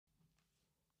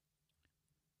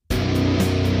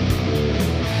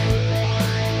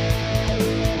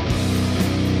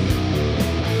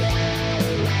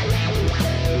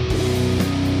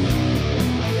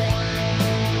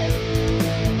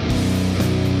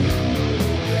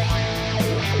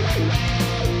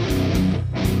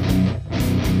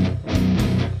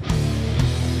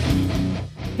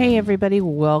Hey, everybody.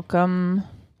 Welcome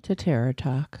to Terror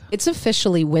Talk. It's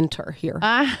officially winter here.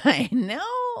 I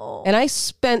know. And I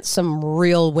spent some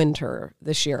real winter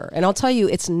this year. And I'll tell you,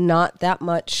 it's not that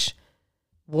much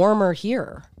warmer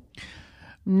here.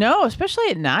 No, especially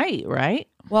at night, right?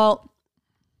 Well,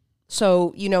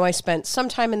 so, I spent some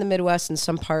time in the Midwest and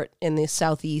some part in the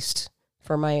Southeast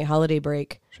for my holiday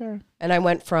break. Sure. And I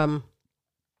went from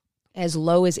as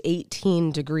low as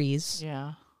 18 degrees.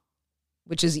 Yeah.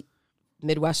 Which is,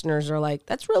 Midwesterners are like,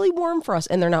 that's really warm for us.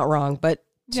 And they're not wrong. But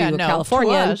to a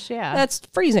Californian, to us, that's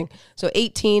freezing. So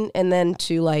 18 and then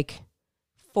to like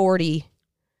 40.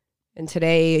 And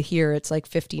today here it's like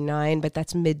 59, but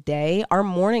that's midday. Our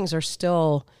mornings are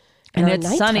still... And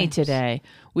it's sunny today.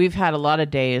 We've had a lot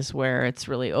of days where it's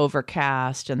really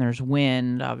overcast and there's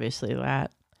wind, obviously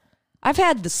that. I've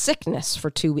had the sickness for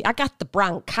 2 weeks. I got the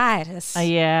bronchitis.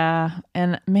 Yeah.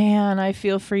 And man, I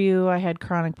feel for you. I had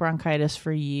chronic bronchitis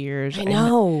for years. I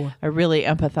know. I really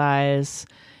empathize.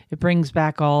 It brings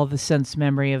back all the sense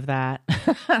memory of that.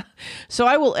 So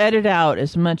I will edit out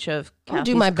as much of Kathy's I'll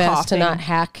do my best coughing. to not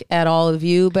hack at all of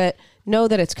you, but know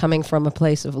that it's coming from a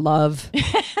place of love.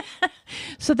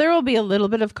 So there will be a little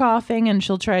bit of coughing and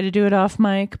she'll try to do it off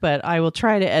mic, but I will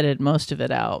try to edit most of it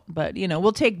out. But,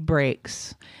 we'll take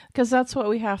breaks because that's what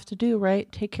we have to do,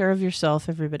 right? Take care of yourself,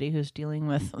 everybody who's dealing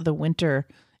with the winter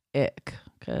ick,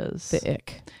 because The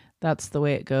ick. that's the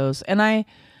way it goes. And I'm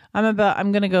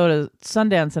going to go to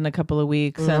Sundance in a couple of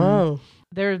weeks. And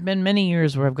there have been many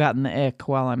years where I've gotten the ick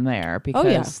while I'm there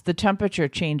because the temperature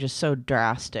change is so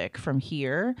drastic from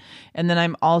here. And then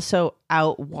I'm also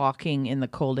out walking in the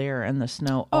cold air and the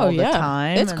snow all the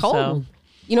time. It's cold.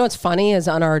 What's funny is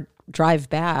on our drive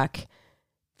back,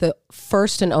 the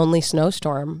first and only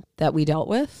snowstorm that we dealt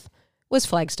with was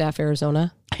Flagstaff,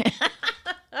 Arizona.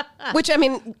 Which,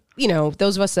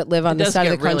 those of us that live on this side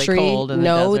of the country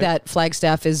know that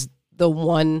Flagstaff is the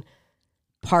one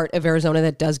part of Arizona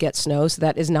that does get snow, so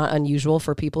that is not unusual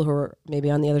for people who are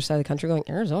maybe on the other side of the country going,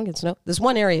 Arizona gets snow. This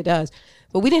one area does,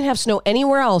 but we didn't have snow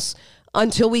anywhere else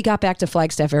until we got back to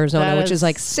Flagstaff, Arizona, which is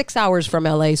like 6 hours from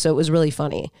LA, so it was really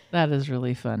funny. That is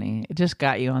really funny. It just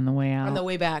got you on the way out. On the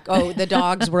way back. Oh, the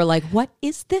dogs were like, what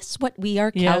is this? What we are,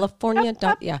 California?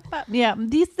 Yeah. Yeah,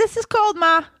 this is cold,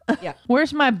 Ma. Yeah.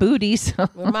 Where's my booties?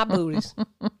 Where my booties?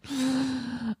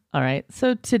 All right,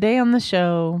 so today on the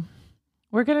show,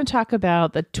 we're going to talk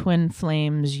about the Twin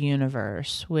Flames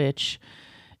universe, which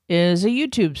is a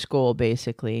YouTube school,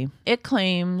 basically. It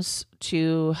claims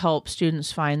to help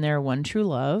students find their one true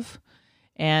love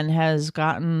and has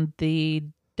gotten the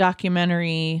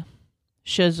documentary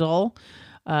shizzle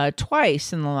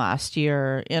twice in the last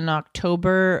year. In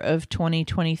October of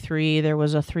 2023, there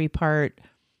was a 3-part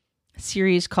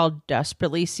series called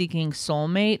Desperately Seeking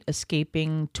Soulmate,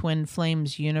 Escaping Twin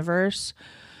Flames Universe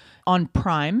on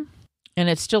Prime. And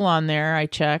it's still on there, I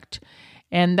checked.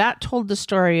 And that told the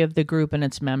story of the group and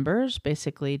its members,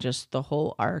 basically just the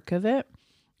whole arc of it.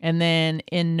 And then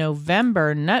in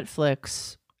November,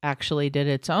 Netflix actually did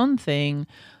its own thing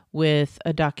with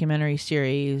a documentary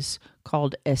series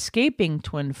called Escaping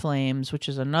Twin Flames, which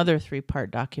is another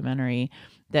 3-part documentary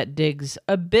that digs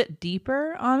a bit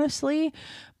deeper, honestly.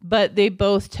 But they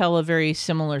both tell a very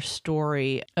similar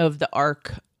story of the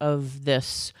arc of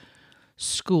this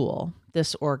school,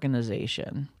 this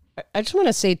organization. I just want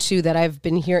to say, too, that I've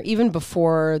been here even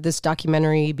before this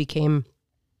documentary became,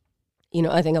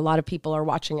 I think a lot of people are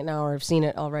watching it now or have seen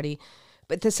it already.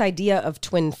 But this idea of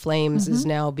twin flames is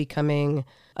now becoming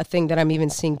a thing that I'm even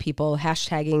seeing people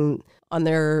hashtagging on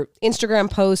their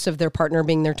Instagram posts of their partner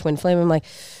being their twin flame. I'm like,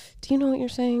 do you know what you're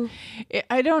saying?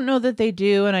 I don't know that they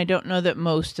do, and I don't know that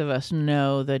most of us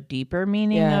know the deeper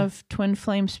meaning of twin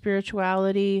flame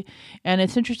spirituality. And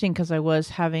it's interesting because I was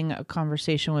having a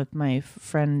conversation with my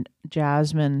friend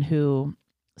Jasmine, who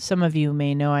some of you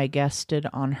may know I guested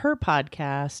on her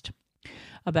podcast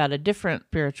about a different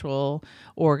spiritual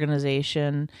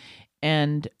organization.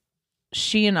 And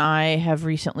she and I have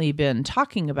recently been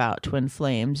talking about twin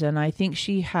flames, and I think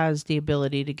she has the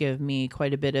ability to give me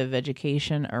quite a bit of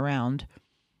education around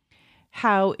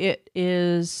how it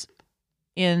is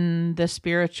in the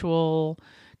spiritual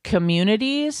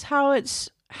communities, how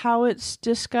it's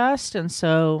discussed. And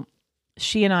so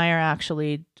she and I are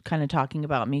actually kind of talking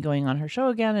about me going on her show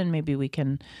again, and maybe we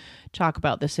can talk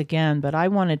about this again. But I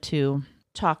wanted to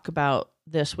talk about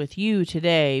this with you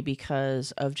today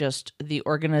because of just the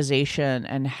organization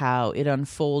and how it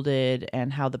unfolded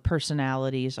and how the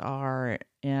personalities are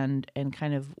and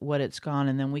kind of what it's gone.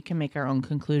 And then we can make our own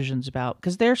conclusions about,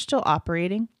 because they're still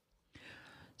operating.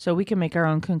 So we can make our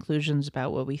own conclusions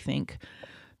about what we think.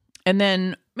 And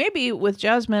then maybe with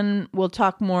Jasmine, we'll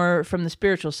talk more from the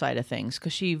spiritual side of things,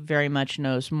 because she very much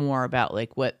knows more about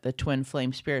like what the twin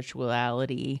flame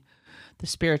spirituality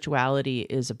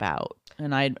is about.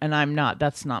 And I'm not,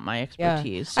 that's not my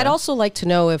expertise. Yeah. So. I'd also like to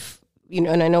know if,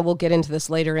 and I know we'll get into this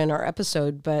later in our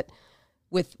episode, but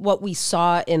with what we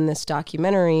saw in this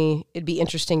documentary, it'd be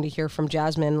interesting to hear from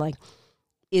Jasmine, like,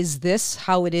 is this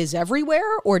how it is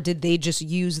everywhere? Or did they just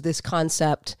use this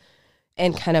concept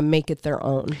and kind of make it their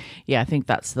own? Yeah, I think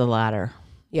that's the latter.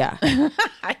 Yeah.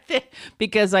 I think,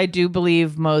 because I do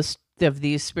believe most of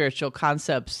these spiritual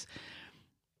concepts,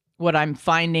 what I'm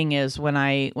finding is when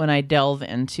I delve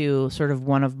into sort of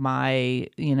one of my,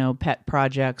 pet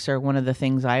projects, or one of the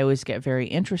things I always get very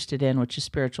interested in, which is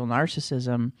spiritual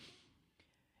narcissism,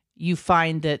 you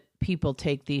find that people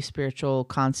take these spiritual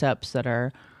concepts that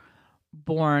are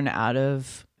born out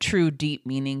of true, deep,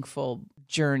 meaningful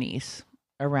journeys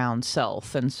around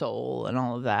self and soul and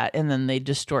all of that, and then they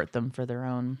distort them for their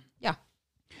own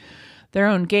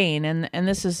gain. And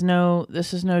this is no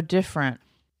different.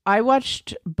 I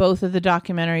watched both of the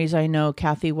documentaries. I know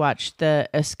Kathy watched the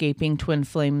Escaping Twin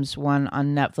Flames one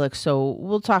on Netflix, so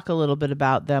we'll talk a little bit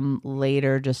about them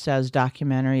later, just as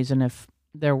documentaries, and if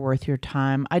they're worth your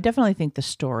time. I definitely think the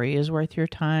story is worth your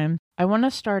time. I want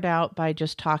to start out by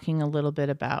just talking a little bit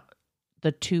about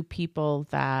the two people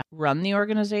that run the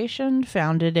organization,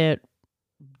 founded it,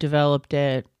 developed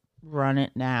it, run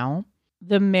it now.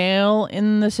 The male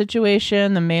in the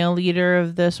situation, the male leader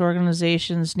of this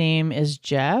organization's name is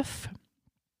Jeff,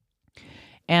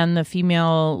 and the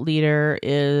female leader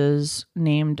is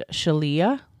named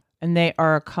Shalia, and they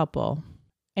are a couple.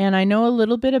 And I know a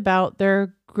little bit about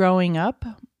their growing up,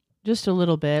 just a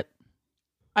little bit.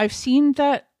 I've seen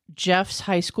that Jeff's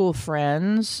high school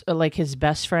friends, like his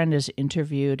best friend, is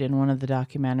interviewed in one of the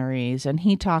documentaries, and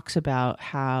he talks about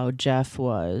how Jeff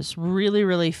was really,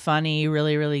 really funny,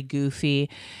 really, really goofy.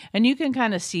 And you can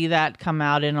kind of see that come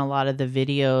out in a lot of the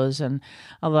videos and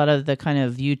a lot of the kind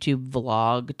of YouTube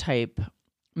vlog type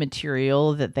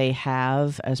material that they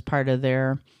have as part of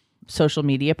their social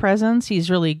media presence. He's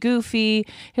really goofy.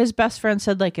 His best friend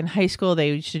said, like, in high school they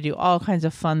used to do all kinds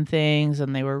of fun things,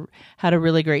 and they had a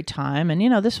really great time. And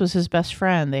this was his best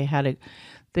friend.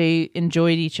 They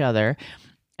enjoyed each other.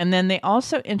 And then they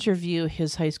also interview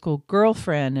his high school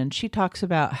girlfriend, and she talks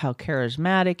about how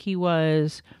charismatic he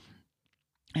was,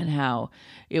 and how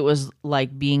it was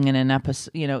like being in an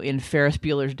episode, in Ferris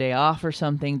Bueller's Day Off or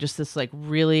something, just this like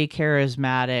really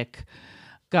charismatic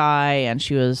guy. And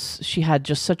she had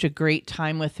just such a great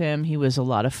time with him. He was a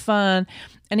lot of fun.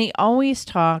 And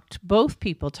both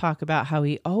people talk about how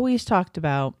he always talked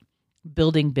about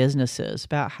building businesses,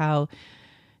 about how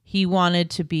he wanted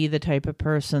to be the type of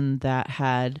person that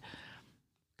had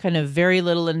kind of very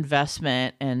little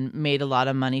investment and made a lot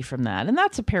of money from that. And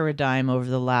that's a paradigm over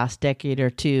the last decade or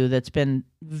two that's been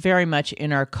very much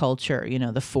in our culture.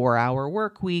 The 4-Hour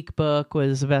Work Week book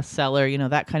was a bestseller,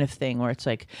 that kind of thing, where it's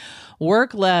like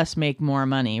work less, make more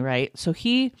money, right? So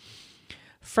he,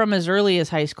 from as early as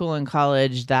high school and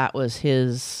college, that was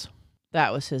his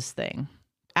thing.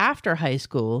 After high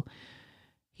school,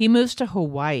 he moves to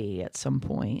Hawaii at some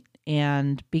point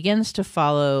and begins to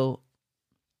follow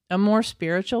a more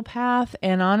spiritual path.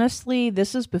 And honestly,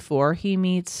 this is before he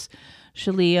meets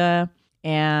Shalia,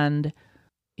 and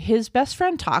his best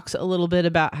friend talks a little bit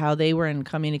about how they were in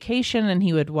communication, and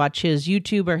he would watch his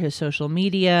YouTube or his social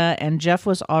media, and Jeff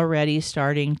was already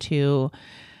starting to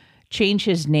change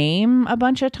his name a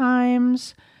bunch of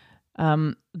times,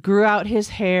 grew out his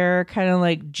hair kind of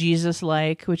like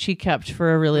Jesus-like, which he kept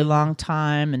for a really long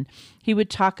time. And he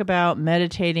would talk about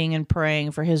meditating and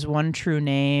praying for his one true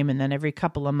name. And then every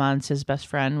couple of months, his best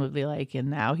friend would be like,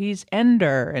 and now he's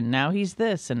Ender, and now he's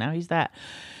this, and now he's that.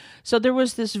 So there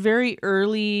was this very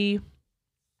early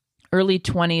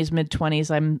 20s, mid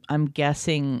 20s, I'm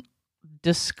guessing,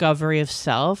 discovery of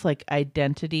self, like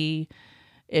identity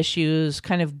issues,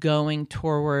 kind of going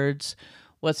towards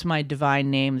what's my divine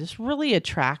name, just really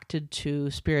attracted to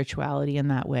spirituality in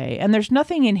that way. And there's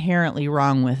nothing inherently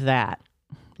wrong with that.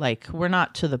 Like, we're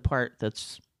not to the part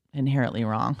that's inherently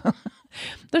wrong.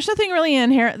 There's nothing really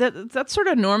inherent. That's sort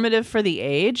of normative for the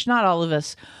age. Not all of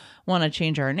us want to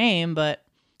change our name, but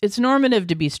it's normative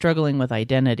to be struggling with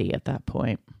identity at that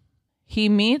point. He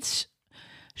meets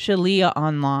Shalia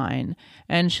online,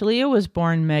 and Shalia was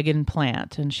born Megan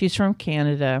Plant, and she's from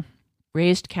Canada,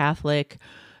 raised Catholic.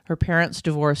 Her parents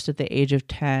divorced at the age of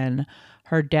 10.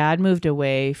 Her dad moved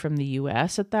away from the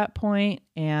U.S. at that point,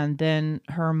 and then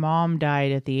her mom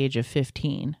died at the age of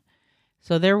 15.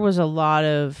 So there was a lot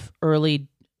of early,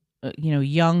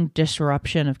 young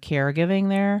disruption of caregiving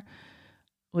there,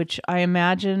 which I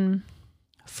imagine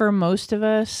for most of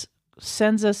us,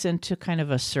 sends us into kind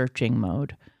of a searching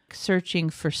mode, searching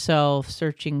for self,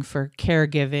 searching for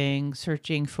caregiving,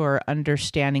 searching for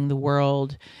understanding the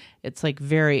world. It's like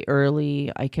very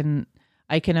early. I can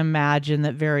imagine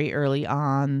that very early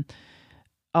on,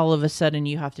 all of a sudden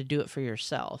you have to do it for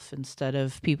yourself instead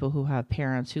of people who have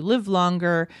parents who live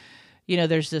longer. You know,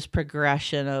 there's this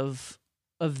progression of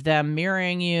them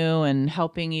mirroring you and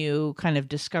helping you kind of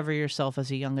discover yourself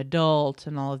as a young adult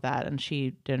and all of that. And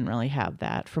she didn't really have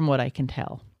that from what I can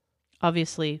tell.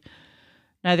 Obviously,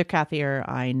 neither Kathy or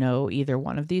I know either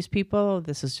one of these people.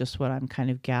 This is just what I'm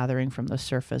kind of gathering from the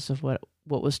surface of what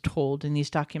was told in these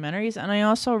documentaries. And I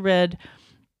also read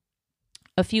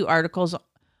a few articles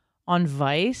on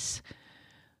Vice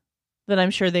that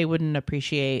I'm sure they wouldn't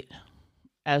appreciate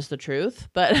as the truth,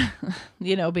 but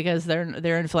you know, because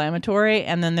they're inflammatory.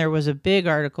 And then there was a big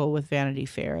article with Vanity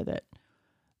Fair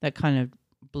that kind of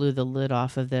blew the lid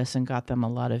off of this and got them a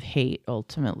lot of hate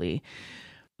ultimately.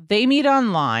 They meet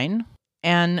online,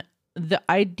 and the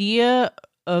idea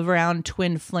around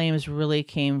twin flames really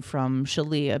came from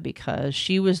Shalia because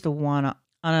she was the one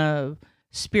on a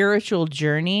spiritual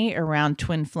journey around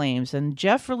twin flames. And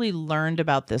Jeff really learned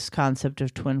about this concept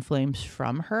of twin flames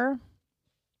from her.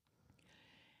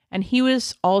 And he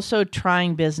was also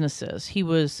trying businesses. He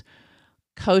was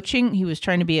coaching. He was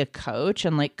trying to be a coach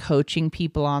and like coaching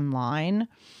people online.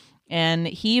 And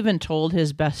he even told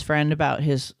his best friend about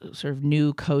his sort of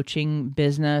new coaching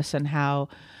business and how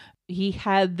he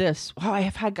had this, I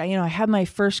had my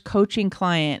first coaching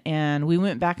client and we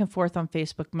went back and forth on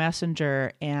Facebook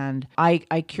Messenger and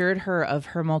I cured her of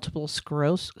her multiple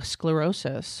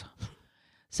sclerosis.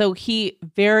 So he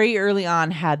very early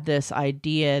on had this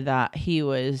idea that he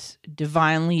was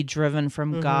divinely driven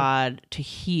from God to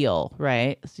heal,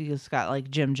 right? So he's got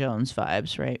like Jim Jones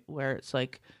vibes, right? Where it's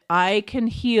like, I can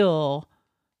heal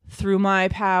through my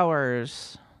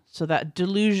powers. So that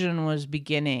delusion was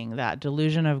beginning. That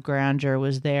delusion of grandeur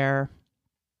was there,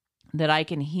 that I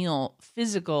can heal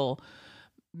physical,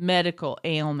 medical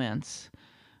ailments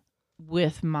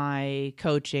with my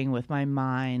coaching, with my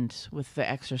mind, with the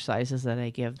exercises that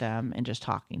I give them and just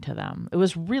talking to them. It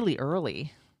was really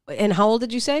early. And how old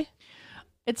did you say?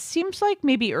 It seems like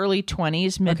maybe early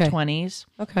 20s, mid-20s.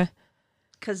 Okay.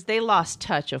 Because they lost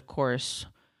touch, of course,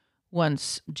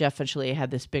 once Jeff and Shalia had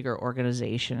this bigger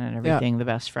organization and everything. The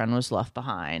best friend was left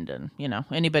behind. And, you know,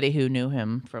 anybody who knew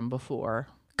him from before.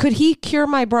 Could he cure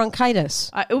my bronchitis?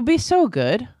 It would be so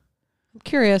good. I'm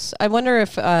curious. I wonder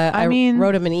if I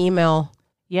wrote him an email.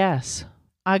 Yes.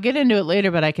 I'll get into it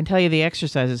later, but I can tell you the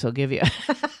exercises he'll give you.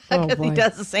 Because he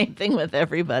does the same thing with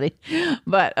everybody.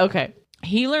 But, okay.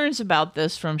 He learns about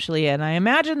this from Shalia, and I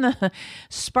imagine the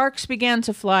sparks began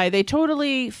to fly. They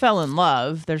totally fell in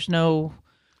love. There's no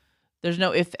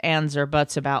ifs, ands, or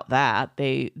buts about that.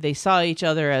 They saw each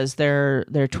other as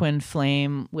their twin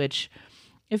flame, which...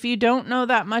 If you don't know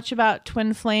that much about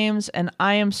twin flames, and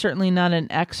I am certainly not an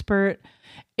expert,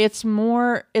 it's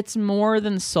more than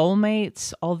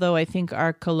soulmates, although I think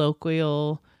our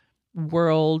colloquial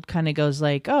world kind of goes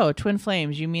like, oh, twin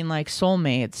flames, you mean like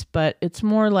soulmates, but it's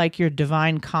more like your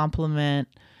divine complement,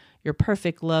 your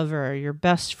perfect lover, your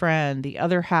best friend, the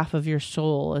other half of your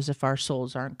soul, as if our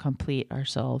souls aren't complete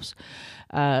ourselves.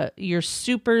 Your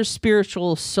super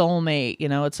spiritual soulmate, you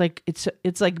know, it's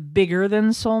like bigger than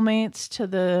soulmates to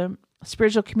the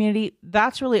spiritual community.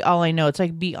 That's really all I know. It's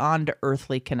like beyond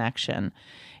earthly connection.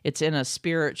 It's in a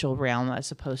spiritual realm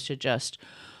as opposed to just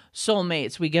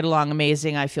soulmates. We get along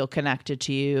amazing. I feel connected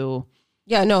to you.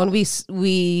 Yeah, no, and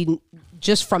we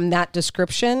just from that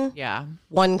description,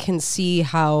 one can see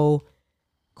how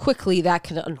quickly that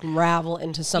can unravel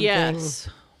into something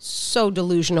so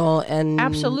delusional and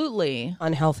absolutely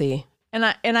unhealthy. And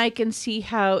I can see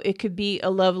how it could be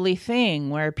a lovely thing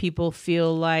where people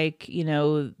feel like, you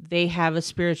know, they have a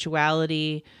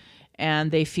spirituality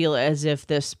and they feel as if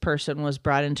this person was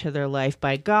brought into their life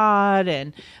by God.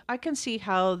 And I can see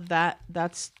how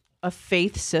that's a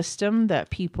faith system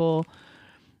that people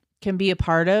can be a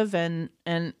part of and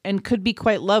could be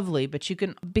quite lovely. But you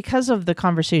can, because of the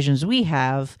conversations we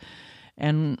have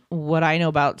and what I know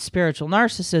about spiritual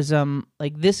narcissism,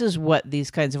 like this is what these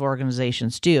kinds of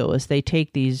organizations do, is they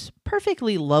take these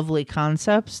perfectly lovely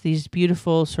concepts, these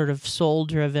beautiful sort of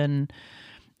soul-driven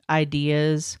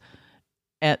ideas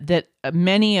that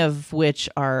many of which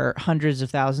are hundreds of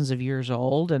thousands of years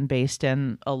old and based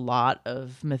in a lot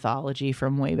of mythology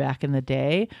from way back in the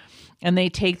day. And they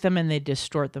take them and they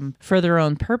distort them for their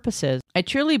own purposes. I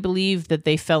truly believe that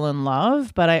they fell in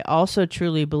love, but I also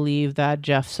truly believe that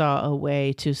Jeff saw a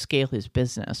way to scale his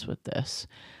business with this.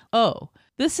 Oh,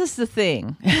 this is the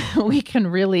thing. We can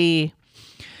really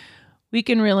we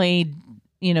can really,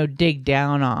 dig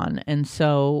down on. And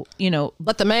so,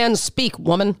 Let the man speak,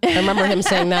 woman. I remember him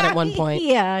saying that at one point.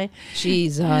 Yeah.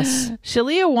 Jesus.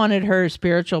 Shalia wanted her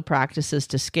spiritual practices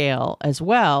to scale as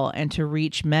well and to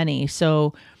reach many.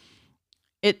 So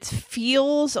it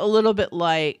feels a little bit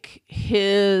like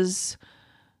his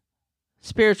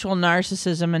spiritual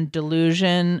narcissism and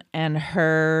delusion and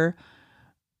her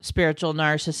spiritual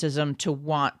narcissism to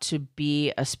want to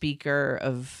be a speaker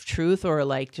of truth, or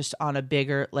like just on a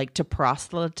bigger, like to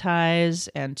proselytize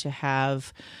and to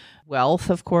have wealth.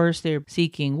 Of course, they're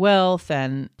seeking wealth,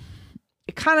 and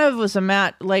it kind of was a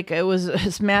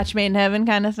match made in heaven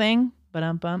kind of thing. But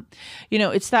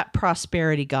it's that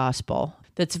prosperity gospel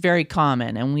that's very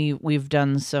common, and we've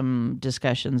done some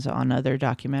discussions on other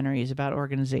documentaries about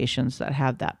organizations that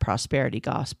have that prosperity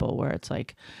gospel, where it's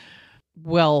like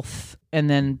wealth and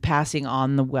then passing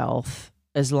on the wealth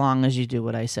as long as you do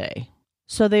what I say.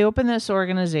 So they open this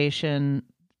organization,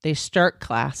 they start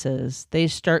classes, they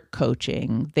start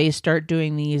coaching, they start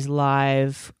doing these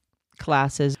live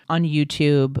classes on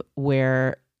YouTube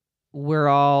where we're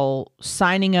all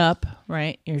signing up,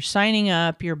 right? You're signing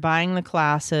up, you're buying the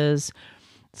classes.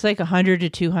 It's like $100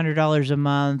 to $200 a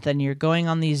month, and you're going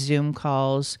on these Zoom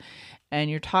calls and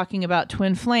you're talking about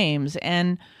twin flames.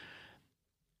 And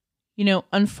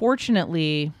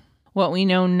unfortunately, what we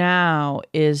know now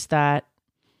is that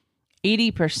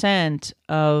 80%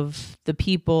 of the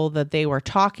people that they were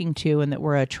talking to and that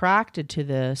were attracted to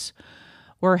this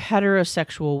were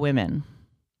heterosexual women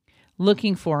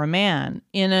looking for a man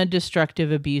in a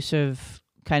destructive, abusive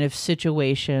kind of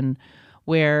situation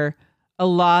where a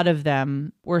lot of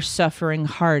them were suffering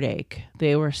heartache.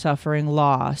 They were suffering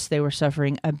loss. They were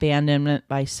suffering abandonment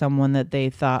by someone that they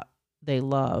thought they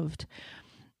loved.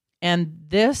 And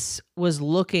this was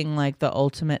looking like the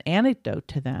ultimate antidote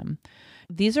to them.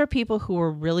 These are people who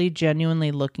were really genuinely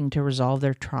looking to resolve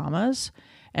their traumas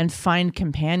and find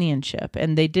companionship.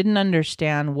 And they didn't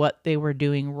understand what they were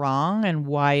doing wrong and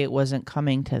why it wasn't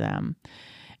coming to them.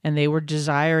 And they were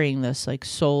desiring this like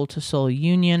soul to soul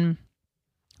union.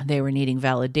 They were needing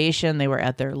validation. They were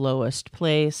at their lowest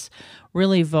place,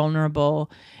 really vulnerable.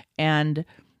 And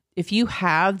if you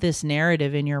have this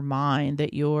narrative in your mind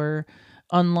that you're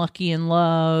unlucky in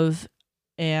love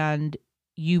and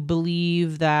you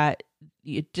believe that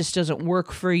it just doesn't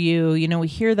work for you. We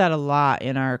hear that a lot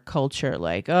in our culture.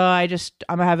 Like, oh, I'm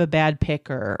gonna have a bad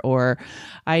picker, or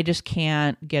I just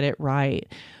can't get it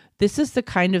right. This is the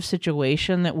kind of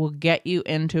situation that will get you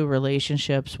into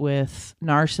relationships with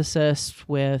narcissists,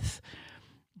 with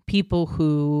people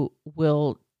who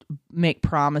will make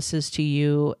promises to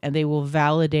you and they will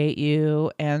validate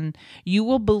you, and you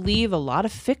will believe a lot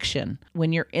of fiction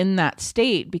when you're in that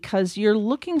state because you're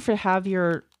looking for have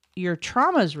your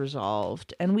traumas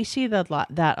resolved. And we see that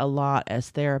a lot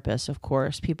as therapists, of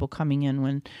course, people coming in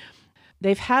when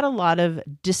they've had a lot of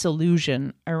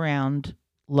disillusion around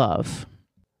love.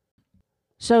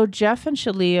 So Jeff and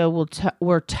Shalia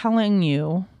were telling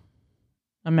you,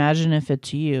 imagine if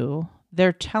it's you,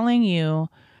 they're telling you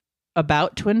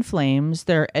about twin flames.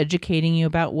 They're educating you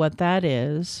about what that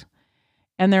is.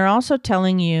 And they're also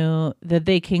telling you that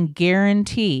they can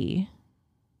guarantee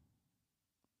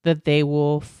that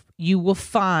you will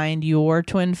find your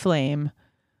twin flame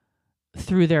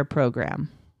through their program.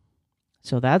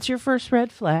 So that's your first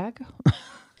red flag.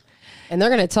 And they're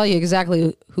going to tell you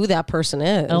exactly who that person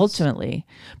is. Ultimately.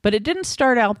 But it didn't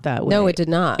start out that way. No, it did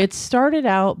not. It started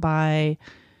out by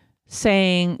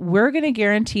saying, we're going to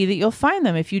guarantee that you'll find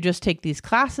them if you just take these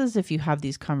classes, if you have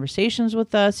these conversations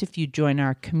with us, if you join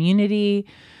our community.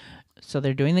 So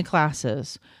they're doing the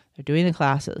classes.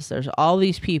 There's all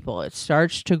these people. It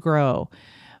starts to grow.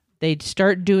 They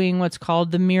start doing what's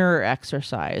called the mirror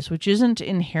exercise, which isn't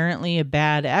inherently a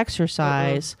bad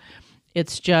exercise.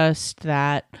 It's just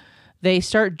that they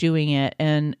start doing it.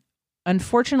 And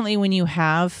unfortunately, when you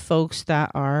have folks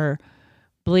that are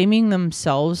blaming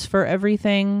themselves for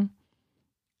everything,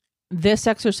 this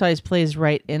exercise plays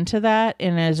right into that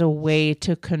and as a way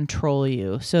to control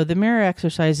you. So the mirror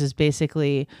exercise is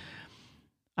basically,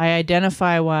 I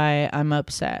identify why I'm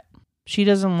upset. She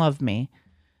doesn't love me.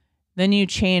 Then you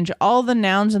change all the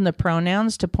nouns and the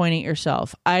pronouns to point at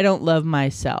yourself. I don't love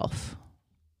myself.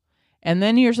 And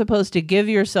then you're supposed to give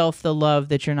yourself the love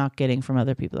that you're not getting from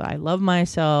other people. I love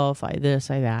myself. I this,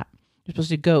 I that. You're supposed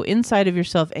to go inside of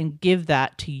yourself and give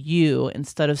that to you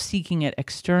instead of seeking it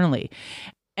externally.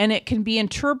 And it can be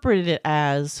interpreted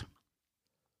as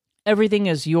everything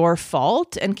is your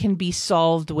fault and can be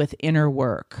solved with inner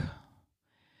work,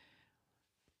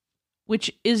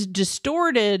 which is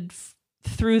distorted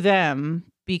through them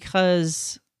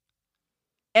because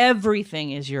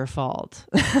everything is your fault.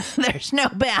 There's no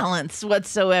balance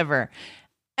whatsoever.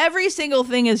 Every single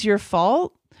thing is your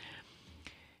fault.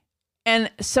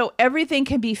 And so everything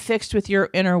can be fixed with your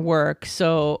inner work.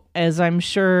 So as I'm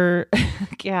sure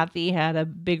Kathy had a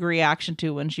big reaction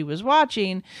to when she was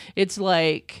watching, it's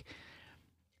like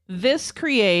this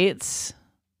creates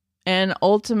and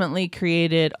ultimately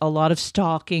created a lot of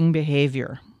stalking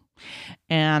behavior.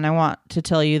 And I want to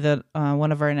tell you that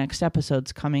one of our next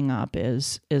episodes coming up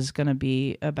is going to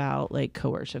be about like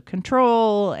coercive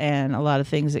control and a lot of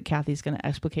things that Kathy's going to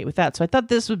explicate with that. So I thought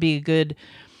this would be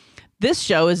this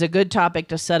show is a good topic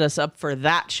to set us up for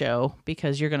that show,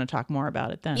 because you're going to talk more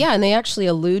about it then. Yeah, and they actually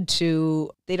allude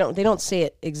to, they don't say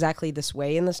it exactly this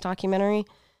way in this documentary,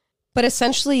 but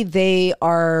essentially they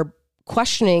are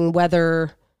questioning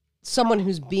whether someone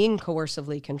who's being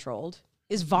coercively controlled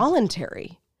is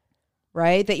voluntary,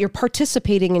 right? That you're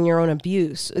participating in your own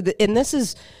abuse. And this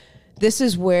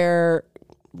is where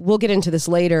we'll get into this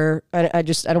later. I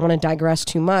don't want to digress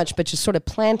too much, but just sort of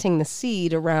planting the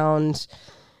seed around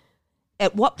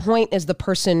at what point is the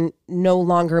person no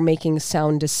longer making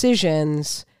sound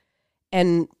decisions,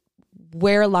 and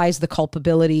where lies the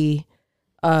culpability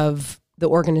of the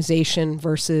organization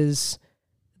versus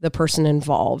the person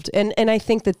involved. And I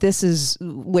think that this is,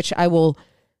 which I will,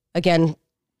 again,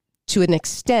 to an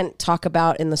extent, talk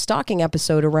about in the stalking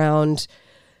episode around,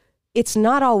 it's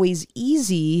not always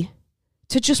easy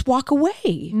to just walk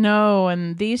away. No,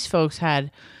 and these folks had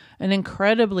an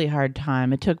incredibly hard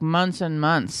time. It took months and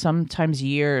months, sometimes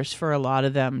years, for a lot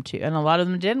of them to, and a lot of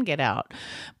them didn't get out.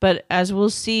 But as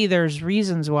we'll see, there's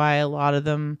reasons why a lot of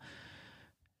them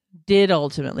did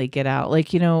ultimately get out. Like,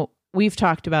 we've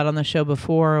talked about on the show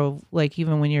before, like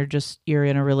even when you're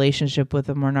in a relationship with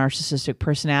a more narcissistic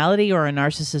personality or a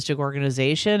narcissistic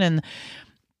organization,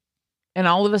 and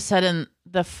all of a sudden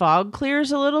the fog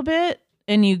clears a little bit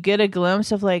and you get a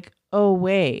glimpse of like, oh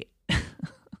wait,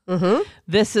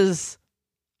 this is,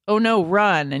 oh no,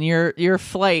 run, and your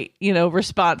flight,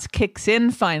 response kicks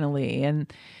in finally,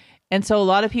 and so a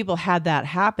lot of people had that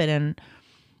happen,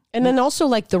 and then also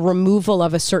like the removal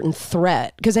of a certain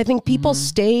threat, because I think people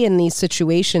stay in these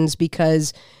situations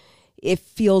because it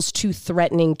feels too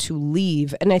threatening to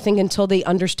leave. And I think until they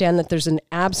understand that there's an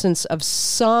absence of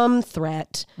some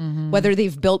threat, whether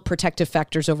they've built protective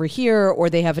factors over here or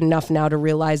they have enough now to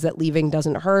realize that leaving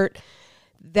doesn't hurt,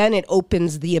 then it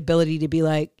opens the ability to be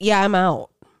like, yeah, I'm out.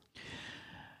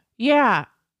 Yeah.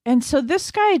 And so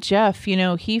this guy, Jeff,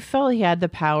 he felt he had the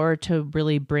power to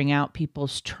really bring out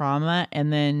people's trauma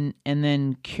and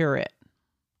then cure it.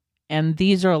 And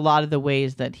these are a lot of the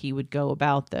ways that he would go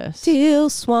about this. Teal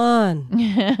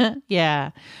Swan.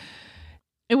 Yeah.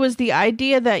 It was the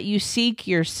idea that you seek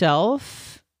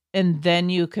yourself and then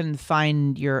you can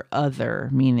find your other,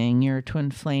 meaning your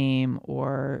twin flame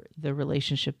or the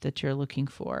relationship that you're looking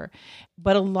for.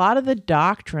 But a lot of the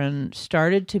doctrine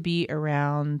started to be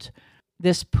around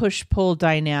this push-pull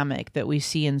dynamic that we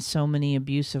see in so many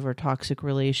abusive or toxic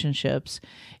relationships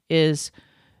is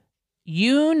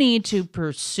you need to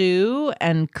pursue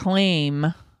and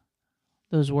claim,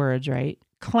 those words, right?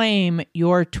 Claim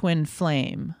your twin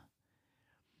flame.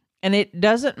 And it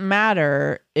doesn't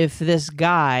matter if this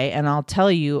guy, and I'll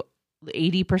tell you,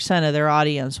 80% of their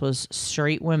audience was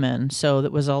straight women. So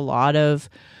that was a lot of,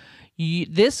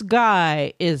 this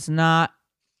guy is not,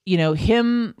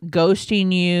 him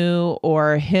ghosting you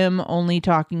or him only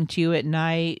talking to you at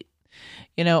night,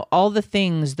 all the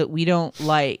things that we don't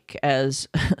like as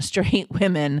straight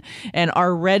women and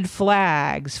are red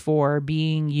flags for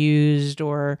being used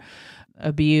or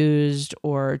abused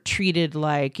or treated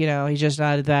like, he's just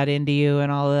not that into you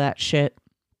and all of that shit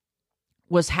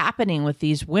was happening with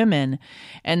these women.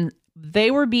 And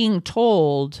they were being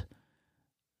told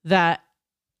that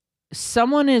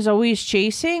someone is always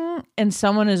chasing and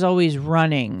someone is always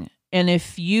running. And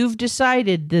if you've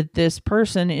decided that this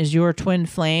person is your twin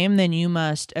flame, then you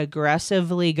must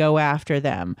aggressively go after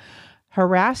them,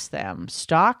 harass them,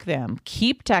 stalk them,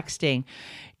 keep texting.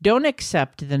 Don't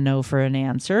accept the no for an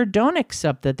answer. Don't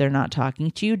accept that they're not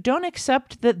talking to you. Don't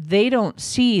accept that they don't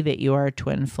see that you are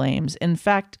twin flames. In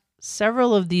fact,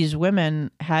 several of these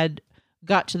women had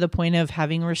got to the point of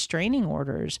having restraining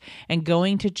orders and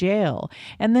going to jail.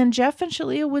 And then Jeff and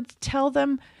Shalia would tell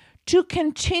them to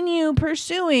continue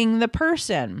pursuing the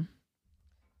person.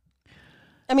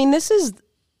 I mean, this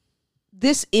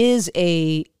is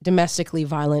a domestically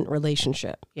violent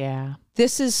relationship. Yeah.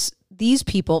 These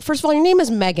people, first of all, your name is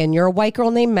Megan. You're a white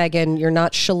girl named Megan. You're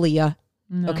not Shalia.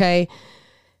 No. Okay.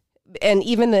 and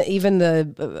even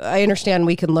the I understand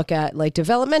we can look at like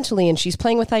developmentally, and she's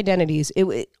playing with identities.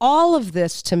 All of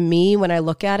this to me, when I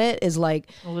look at it, is like,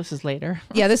 well, this is later.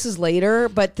 Yeah, this is later,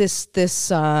 but this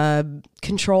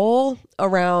control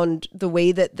around the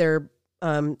way that they're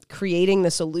creating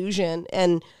this illusion.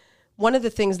 And one of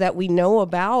the things that we know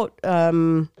about,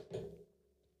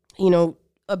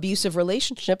 abusive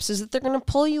relationships is that they're going to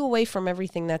pull you away from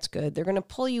everything that's good. They're going to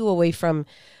pull you away from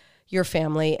your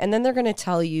family. And then they're going to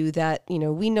tell you that,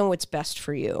 we know what's best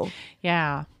for you.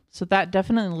 Yeah. So that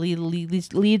definitely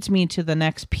leads me to the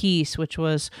next piece, which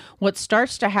was what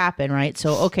starts to happen, right?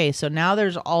 So, okay, so now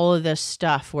there's all of this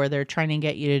stuff where they're trying to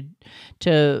get you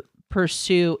to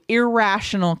pursue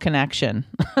irrational connection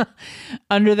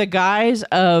under the guise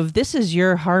of this is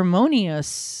your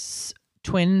harmonious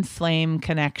twin flame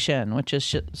connection, which is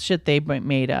shit they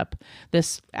made up.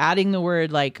 This adding the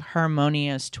word like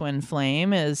harmonious twin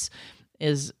flame is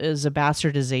a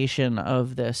bastardization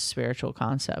of this spiritual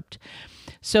concept.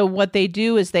 So what they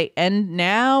do is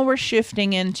now we're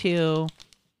shifting into,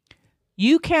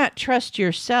 you can't trust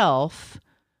yourself,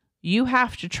 you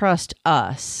have to trust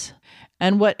us.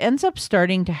 And what ends up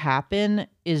starting to happen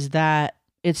is that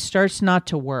it starts not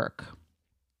to work,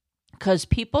 because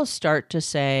people start to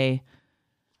say,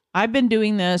 I've been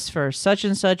doing this for such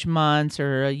and such months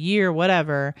or a year,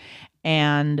 whatever,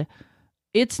 and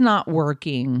it's not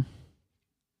working.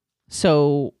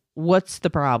 So what's the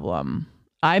problem?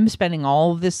 I'm spending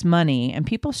all this money, and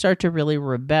people start to really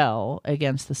rebel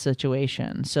against the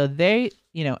situation. So they,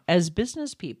 as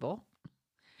business people,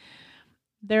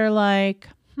 they're like,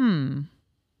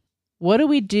 what do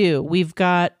we do? We've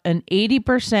got an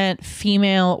 80%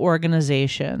 female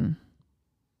organization.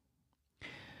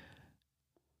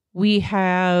 We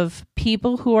have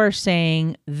people who are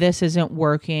saying this isn't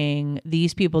working.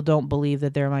 These people don't believe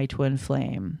that they're my twin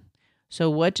flame. So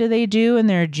what do they do in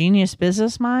their genius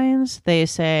business minds? They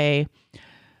say,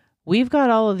 we've got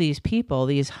all of these people,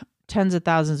 these tens of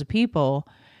thousands of people.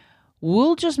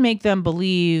 We'll just make them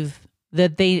believe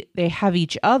that they have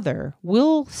each other.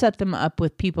 We'll set them up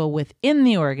with people within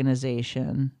the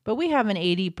organization, but we have an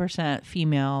 80%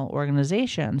 female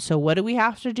organization. So what do we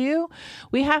have to do?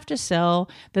 We have to sell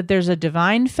that there's a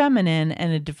divine feminine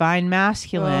and a divine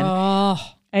masculine. Oh.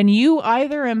 And you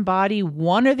either embody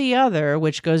one or the other,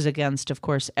 which goes against, of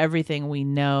course, everything we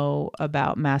know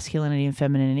about masculinity and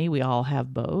femininity. We all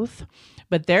have both.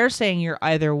 But they're saying you're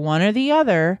either one or the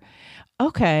other.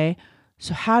 Okay.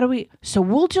 So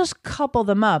we'll just couple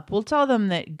them up. We'll tell them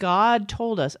that God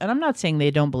told us, and I'm not saying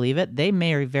they don't believe it. They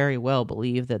may very well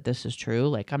believe that this is true.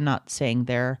 Like, I'm not saying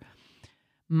they're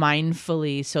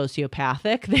mindfully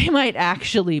sociopathic. They might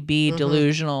actually be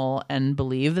delusional and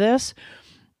believe this,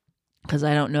 because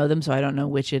I don't know them, so I don't know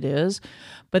which it is.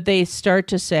 But they start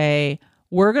to say,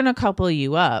 we're going to couple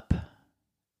you up,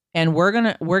 and we're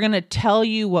going to tell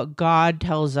you what God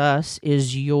tells us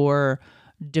is your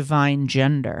divine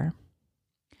gender.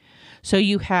 So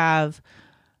you have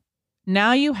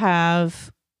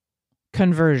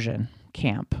conversion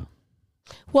camp.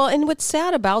 Well, and what's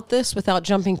sad about this, without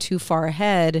jumping too far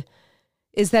ahead,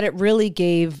 is that it really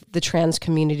gave the trans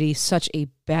community such a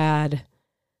bad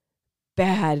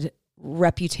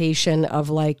reputation of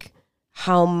like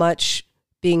how much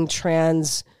being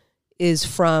trans is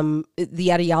from,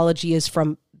 the ideology is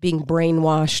from being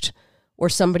brainwashed or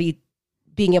somebody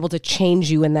being able to change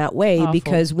you in that way. Awful.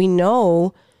 Because we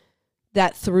know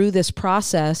that through this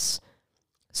process,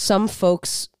 some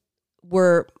folks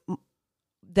were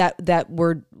that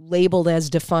were labeled as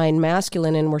divine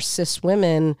masculine and were cis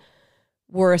women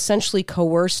were essentially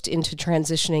coerced into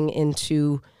transitioning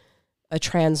into a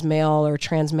trans male or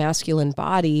trans masculine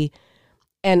body.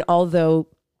 And although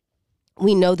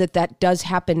we know that that does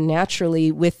happen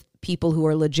naturally with people who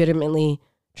are legitimately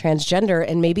transgender,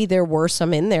 and maybe there were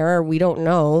some in there, or we don't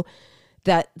know,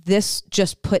 that this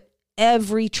just put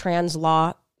every trans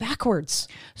law backwards.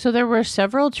 So there were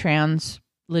several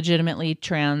legitimately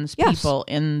trans people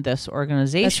in this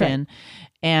organization.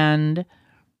 Right. And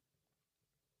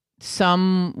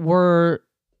some were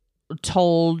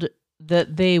told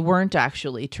that they weren't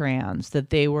actually trans,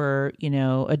 that they were,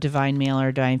 a divine male or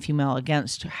a divine female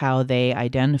against how they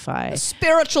identify. A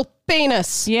spiritual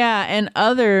penis. Yeah. And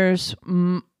others,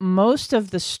 most of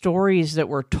the stories that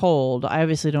were told, I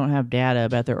obviously don't have data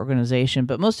about their organization,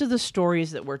 but most of the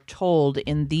stories that were told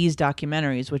in these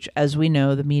documentaries, which, as we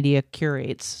know, the media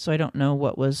curates, so I don't know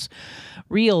what was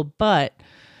real, but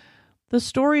the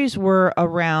stories were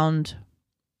around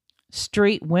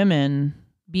straight women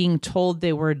being told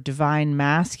they were divine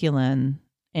masculine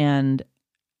and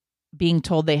being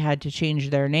told they had to change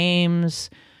their names,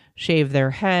 shave their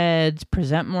heads,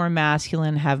 present more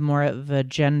masculine, have more of a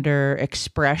gender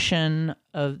expression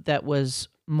of that was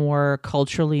more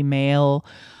culturally male,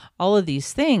 all of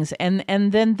these things. And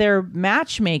then they're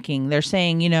matchmaking. They're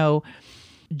saying,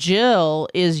 Jill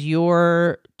is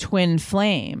your twin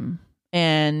flame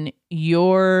and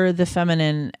you're the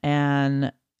feminine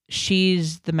and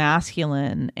she's the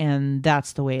masculine, and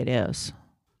that's the way it is.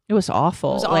 It was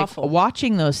awful. It was awful.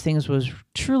 Watching those things was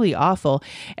truly awful.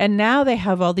 And now they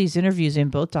have all these interviews in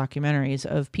both documentaries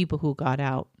of people who got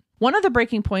out. One of the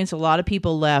breaking points, a lot of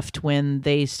people left when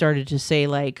they started to say,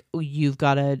 like, you've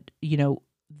got to,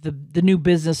 the new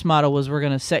business model was we're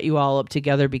going to set you all up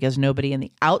together because nobody in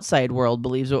the outside world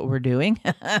believes what we're doing.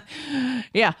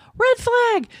 Yeah, red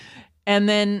flag. And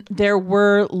then there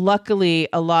were luckily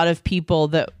a lot of people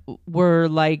that were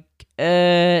like,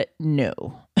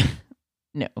 no.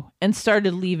 No, and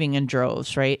started leaving in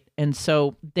droves, right? And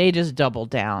so they just doubled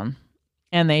down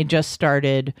and they just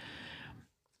started,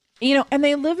 and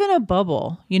they live in a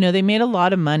bubble. They made a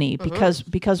lot of money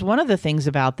because one of the things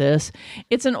about this,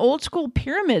 it's an old school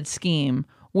pyramid scheme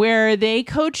where they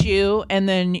coach you and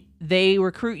then they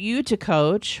recruit you to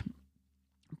coach,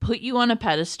 put you on a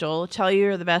pedestal, tell you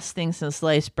you're the best thing since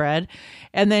sliced bread,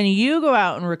 and then you go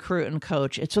out and recruit and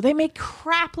coach it. So they make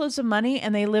crap loads of money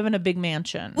and they live in a big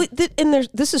mansion. And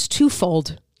this is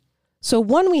twofold. So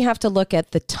one, we have to look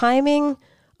at the timing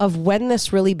of when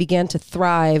this really began to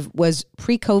thrive was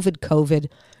pre-COVID, COVID.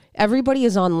 Everybody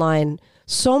is online.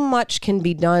 So much can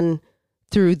be done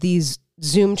through these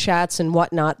Zoom chats and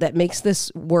whatnot that makes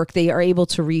this work. They are able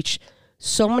to reach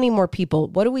so many more people.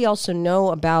 What do we also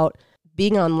know about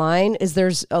being online is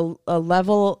there's a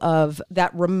level of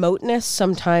that remoteness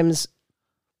sometimes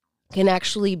can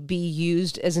actually be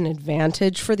used as an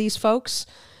advantage for these folks.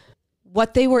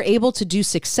 What they were able to do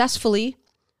successfully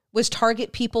was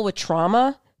target people with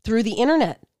trauma through the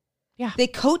internet. Yeah. They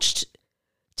coached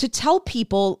to tell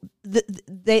people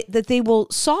that they will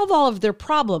solve all of their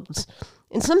problems.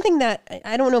 And something that,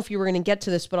 I don't know if you were going to get to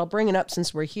this, but I'll bring it up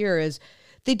since we're here, is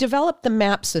they developed the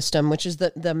MAP system, which is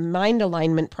the mind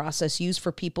alignment process used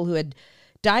for people who had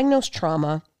diagnosed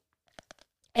trauma.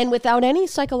 And without any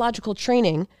psychological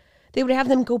training, they would have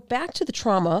them go back to the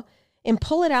trauma and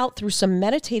pull it out through some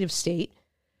meditative state.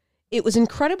 It was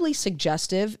incredibly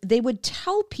suggestive. They would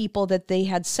tell people that they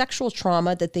had sexual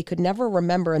trauma that they could never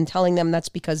remember and telling them that's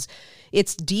because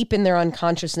it's deep in their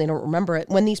unconscious and they don't remember it.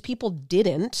 When these people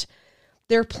didn't,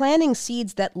 they're planting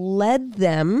seeds that led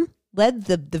the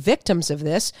victims of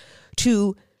this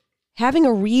to having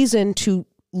a reason to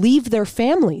leave their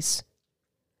families.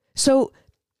 So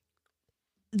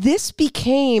this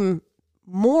became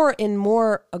more and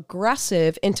more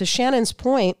aggressive. And to Shannon's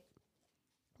point,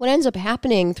 what ends up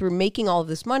happening through making all of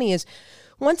this money is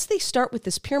once they start with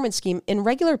this pyramid scheme, in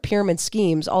regular pyramid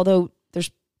schemes, although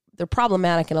they're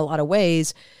problematic in a lot of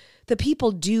ways, the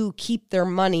people do keep their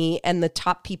money and the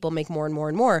top people make more and more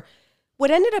and more. What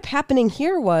ended up happening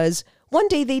here was one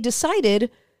day they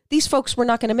decided these folks were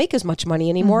not going to make as much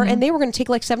money anymore, and they were going to take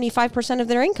like 75% of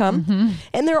their income.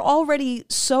 And they're already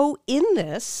so in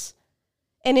this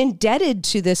and indebted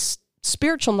to this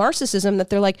spiritual narcissism that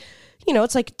they're like,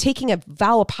 it's like taking a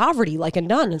vow of poverty like a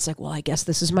nun. It's like, well, I guess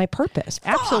this is my purpose.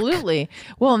 Absolutely.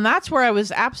 Well, and that's where I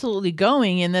was absolutely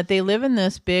going, in that they live in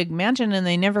this big mansion and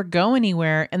they never go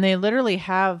anywhere. And they literally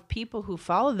have people who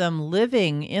follow them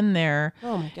living in their,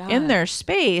 in their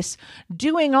space,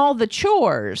 doing all the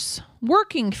chores,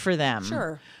 working for them.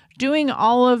 Sure. Doing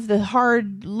all of the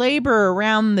hard labor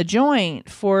around the joint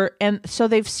and so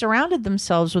they've surrounded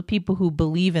themselves with people who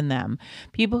believe in them,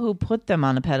 people who put them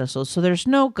on a pedestal. So there's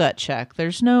no gut check.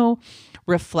 There's no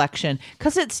reflection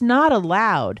because it's not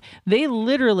allowed. They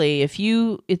literally,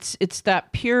 it's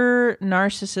that pure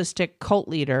narcissistic cult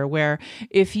leader where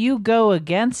if you go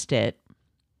against it,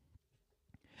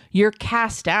 you're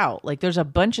cast out. Like there's a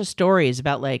bunch of stories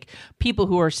about like people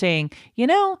who are saying,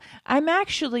 I'm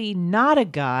actually not a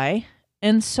guy.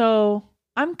 And so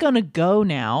I'm going to go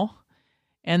now.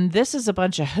 And this is a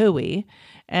bunch of hooey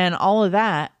and all of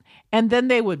that. And then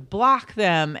they would block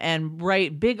them and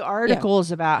write big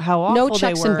articles about how awful they were. No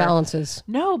checks and balances.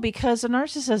 No, because a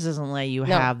narcissist doesn't let you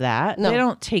have that. No. They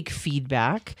don't take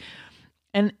feedback.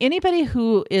 And anybody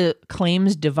who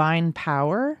claims divine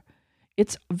power,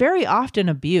 it's very often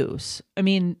abuse. I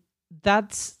mean,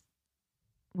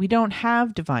 we don't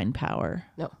have divine power.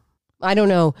 No, I don't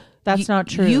know. That's not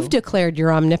true. You've declared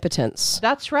your omnipotence.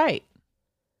 That's right.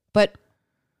 But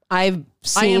I've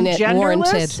seen it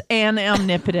warranted. And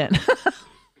omnipotent.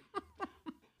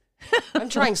 I'm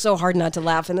trying so hard not to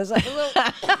laugh in this.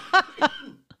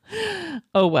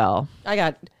 Oh, well. I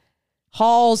got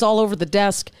halls all over the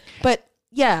desk. But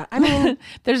Yeah, I mean,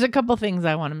 there's a couple things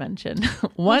I want to mention.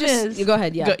 One is you go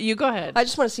ahead. Yeah, you go ahead. I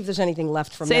just want to see if there's anything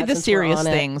left from say that the since we're serious on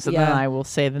it. things, and then I will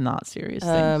say the not serious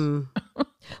things.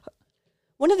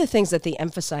 One of the things that they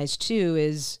emphasize too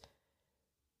is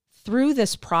through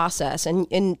this process,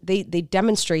 and they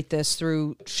demonstrate this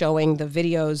through showing the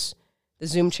videos, the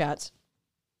Zoom chats,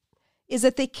 is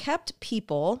that they kept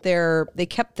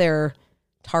their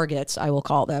targets, I will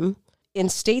call them, in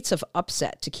states of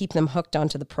upset to keep them hooked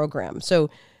onto the program. So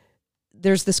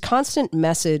there's this constant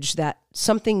message that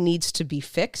something needs to be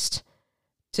fixed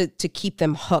to keep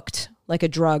them hooked like a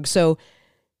drug. So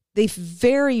they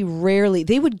very rarely,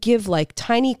 they would give like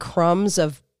tiny crumbs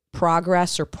of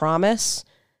progress or promise,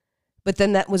 but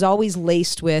then that was always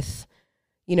laced with,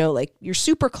 like you're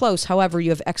super close. However,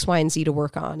 you have X, Y, and Z to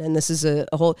work on. And this is a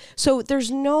whole, so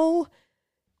there's no,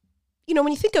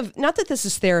 when you think of, not that this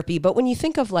is therapy, but when you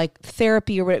think of like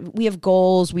therapy, or we have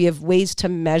goals, we have ways to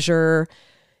measure,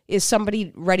 is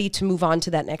somebody ready to move on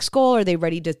to that next goal? Are they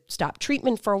ready to stop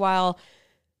treatment for a while?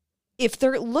 If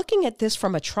they're looking at this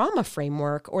from a trauma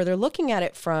framework, or they're looking at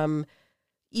it from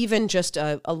even just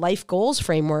a life goals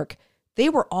framework, they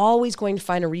were always going to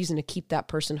find a reason to keep that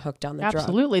person hooked on the drug.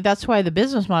 Absolutely. That's why the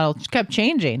business model kept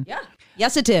changing. Yeah.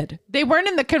 Yes, it did. They weren't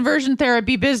in the conversion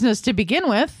therapy business to begin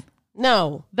with.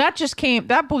 No.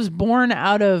 That was born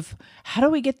out of, how do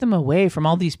we get them away from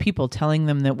all these people telling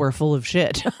them that we're full of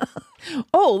shit?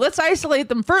 Oh, let's isolate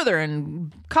them further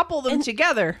and couple them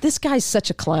together. This guy's such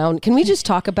a clown. Can we just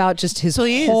talk about just his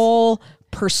whole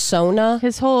persona?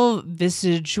 His whole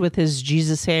visage with his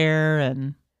Jesus hair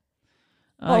and...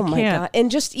 Oh my God. And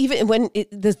just even when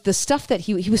the stuff that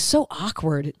he was so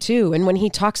awkward too. And when he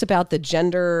talks about the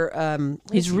gender,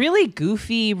 he's really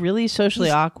goofy, really socially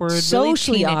awkward,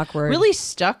 socially awkward, really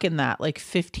stuck in that like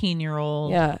 15-year-old.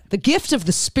 Yeah. The gift of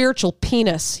the spiritual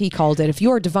penis, he called it. If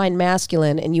you are divine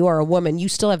masculine and you are a woman, you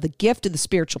still have the gift of the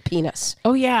spiritual penis.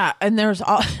 Oh yeah. And there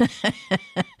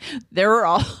were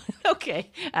all,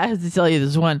 okay. I have to tell you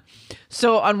this one.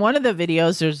 So on one of the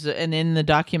videos, and in the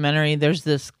documentary, there's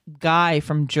this guy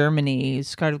from Germany.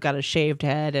 He's kind of got a shaved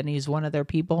head, and he's one of their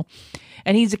people,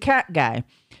 and he's a cat guy.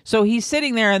 So he's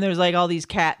sitting there, and there's like all these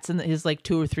cats, and his like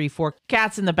 2 or 3, 4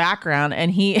 cats in the background,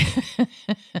 and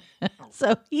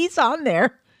so he's on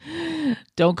there.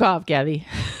 Don't cough, Gabby.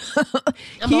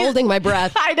 I'm holding my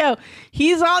breath. I know.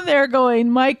 He's on there going,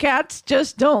 my cats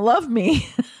just don't love me.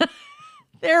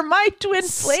 They're my twin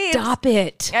flames. Stop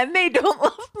it. And they don't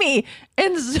love me.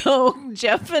 And so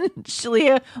Jeff and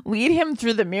Shalia lead him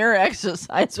through the mirror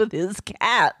exercise with his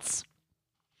cats.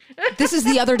 This is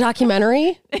the other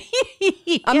documentary?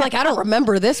 Yeah. I'm like, I don't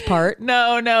remember this part.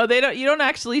 No, they don't. You don't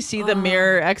actually see the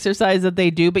mirror exercise that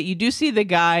they do, but you do see the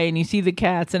guy and you see the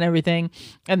cats and everything.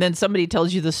 And then somebody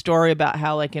tells you the story about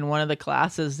how like in one of the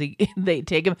classes they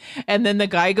take him, and then the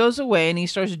guy goes away and he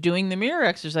starts doing the mirror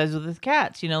exercise with his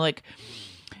cats, like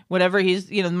whatever he's,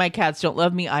 my cats don't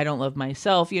love me, I don't love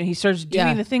myself. He starts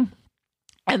doing the thing.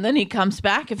 And then he comes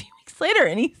back a few weeks later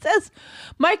and he says,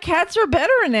 my cats are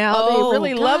better now. They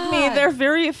really love me. They're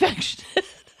very affectionate.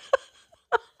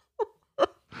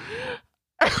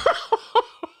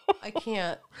 I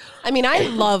can't. I mean, I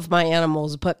love my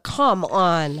animals, but come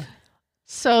on.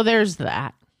 So there's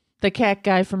that. The cat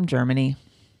guy from Germany.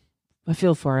 I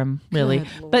feel for him, really.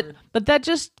 But that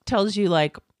just tells you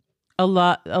like, a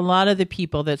lot of the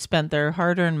people that spent their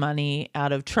hard-earned money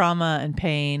out of trauma and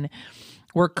pain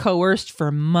were coerced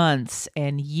for months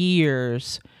and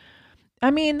years. I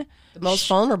mean, the most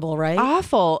vulnerable, right?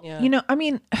 Awful. Yeah.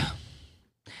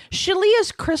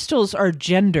 Shalia's crystals are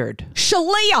gendered.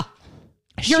 Shalia!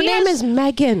 Your name is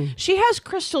Megan. She has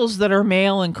crystals that are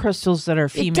male and crystals that are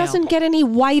female. It doesn't get any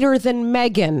whiter than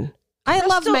Megan. I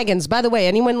love Megans. By the way,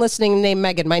 anyone listening named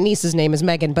Megan, my niece's name is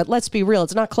Megan, but let's be real,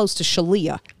 it's not close to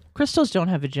Shalia. Crystals don't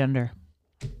have a gender.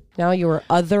 Now you are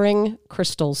othering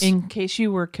crystals. In case you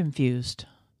were confused,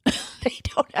 they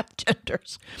don't have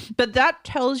genders. But that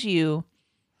tells you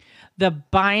the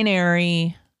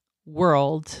binary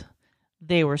world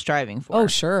they were striving for. Oh,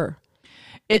 sure.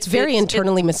 It's very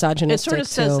internally misogynistic. It sort of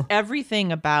says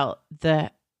everything about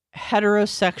the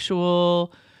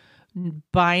heterosexual,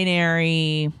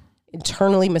 binary.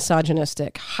 Internally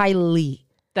misogynistic. Highly.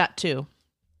 That too.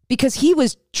 Because he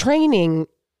was training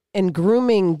and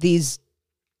grooming these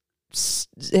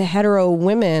hetero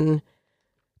women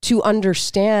to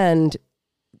understand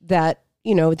that,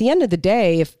 at the end of the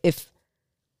day,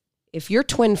 if your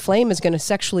twin flame is going to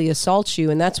sexually assault you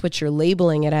and that's what you're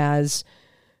labeling it as,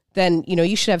 then,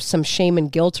 you should have some shame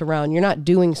and guilt around you're not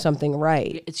doing something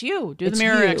right. It's you. Do the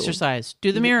mirror exercise.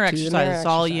 Do the mirror exercise. It's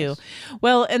all you.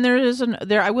 Well, and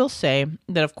I will say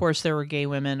that, of course, there were gay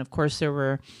women. Of course, there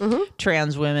were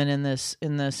trans women in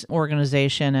this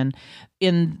organization. And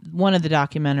in one of the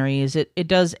documentaries, it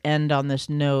does end on this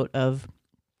note of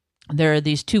there are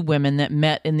these two women that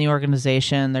met in the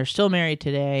organization. They're still married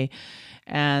today.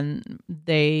 And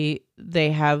they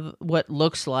have what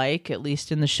looks like, at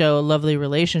least in the show, a lovely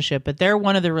relationship. But they're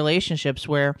one of the relationships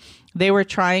where they were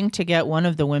trying to get one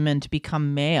of the women to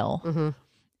become male.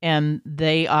 And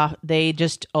they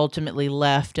just ultimately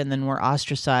left and then were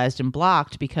ostracized and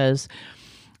blocked because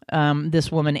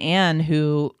this woman, Anne,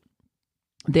 who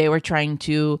they were trying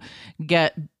to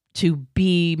get to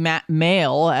be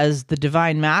male as the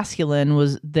divine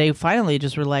masculine they finally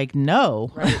just were like,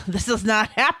 no, this is not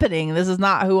happening. This is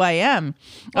not who I am.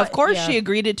 Of course, she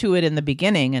agreed to it in the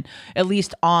beginning. And at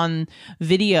least on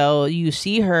video, you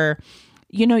see her,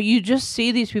 you just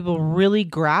see these people really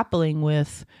grappling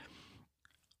with,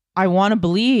 I want to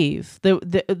believe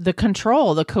the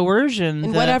control, the coercion.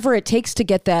 And whatever it takes to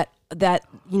get that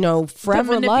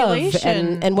forever love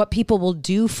and what people will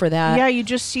do for that. Yeah, you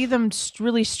just see them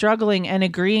really struggling and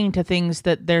agreeing to things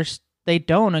that they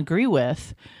don't agree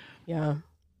with. Yeah.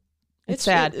 It's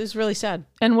sad. It's really sad.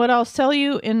 And what I'll tell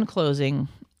you in closing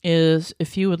is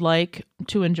if you would like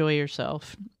to enjoy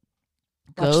yourself,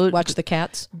 watch the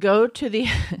cats. Go to the,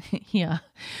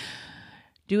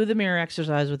 do the mirror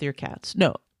exercise with your cats.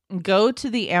 No, go to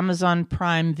the Amazon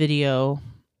Prime video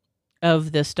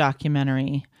of this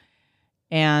documentary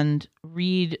and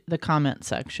read the comment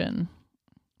section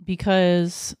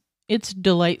because it's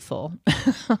delightful.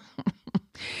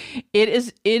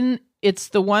 It's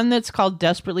the one that's called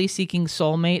Desperately Seeking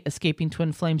Soulmate, Escaping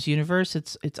Twin Flames Universe.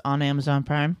 It's on Amazon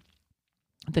Prime.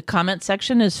 The comment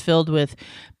section is filled with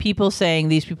people saying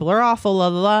these people are awful,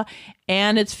 blah, blah, blah.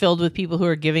 And it's filled with people who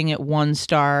are giving it 1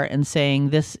 star and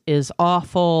saying this is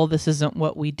awful. This isn't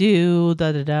what we do.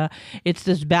 Da, da, da. It's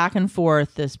this back and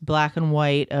forth, this black and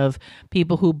white of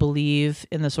people who believe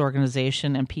in this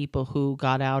organization and people who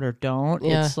got out or don't.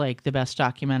 Yeah. It's like the best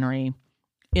documentary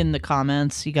in the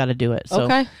comments. You got to do it.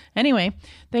 So anyway,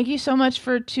 thank you so much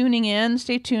for tuning in.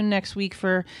 Stay tuned next week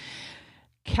for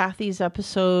Kathy's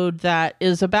episode that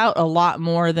is about a lot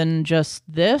more than just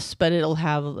this, but it'll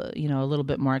have, a little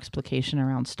bit more explication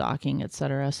around stalking,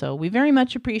 etc. So we very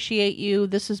much appreciate you.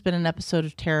 This has been an episode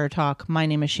of Terror Talk. My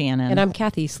name is Shannon. And I'm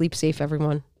Kathy. Sleep safe,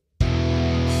 everyone.